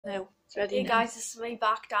No, it's ready Hey now. guys, this is me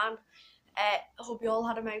back, Dan. I hope you all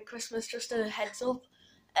had a Merry Christmas. Just a heads up,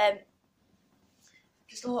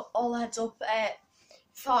 just all heads up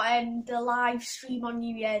for the live stream on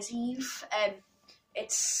New Year's Eve.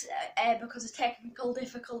 It's because of technical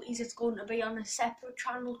difficulties, it's going to be on a separate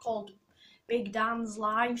channel called Big Dan's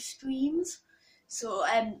Live Streams. So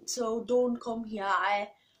so don't come here.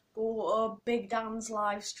 Go to Big Dan's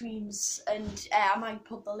live streams, and I might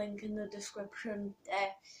put the link in the description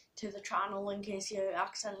to the channel in case you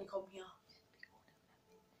accidentally come here.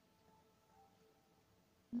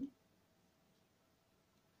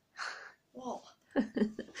 What?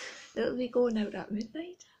 It'll be going out at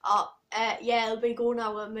midnight. Yeah, it'll be going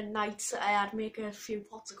out at midnight. I'd make a few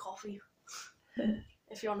pots of coffee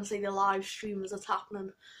if you want to see the live stream as it's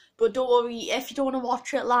happening. But don't worry, if you don't want to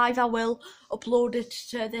watch it live, I will upload it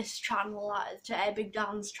to this channel, to Big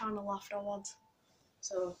Dan's channel afterwards.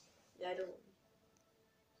 So, yeah, don't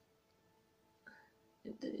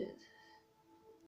worry.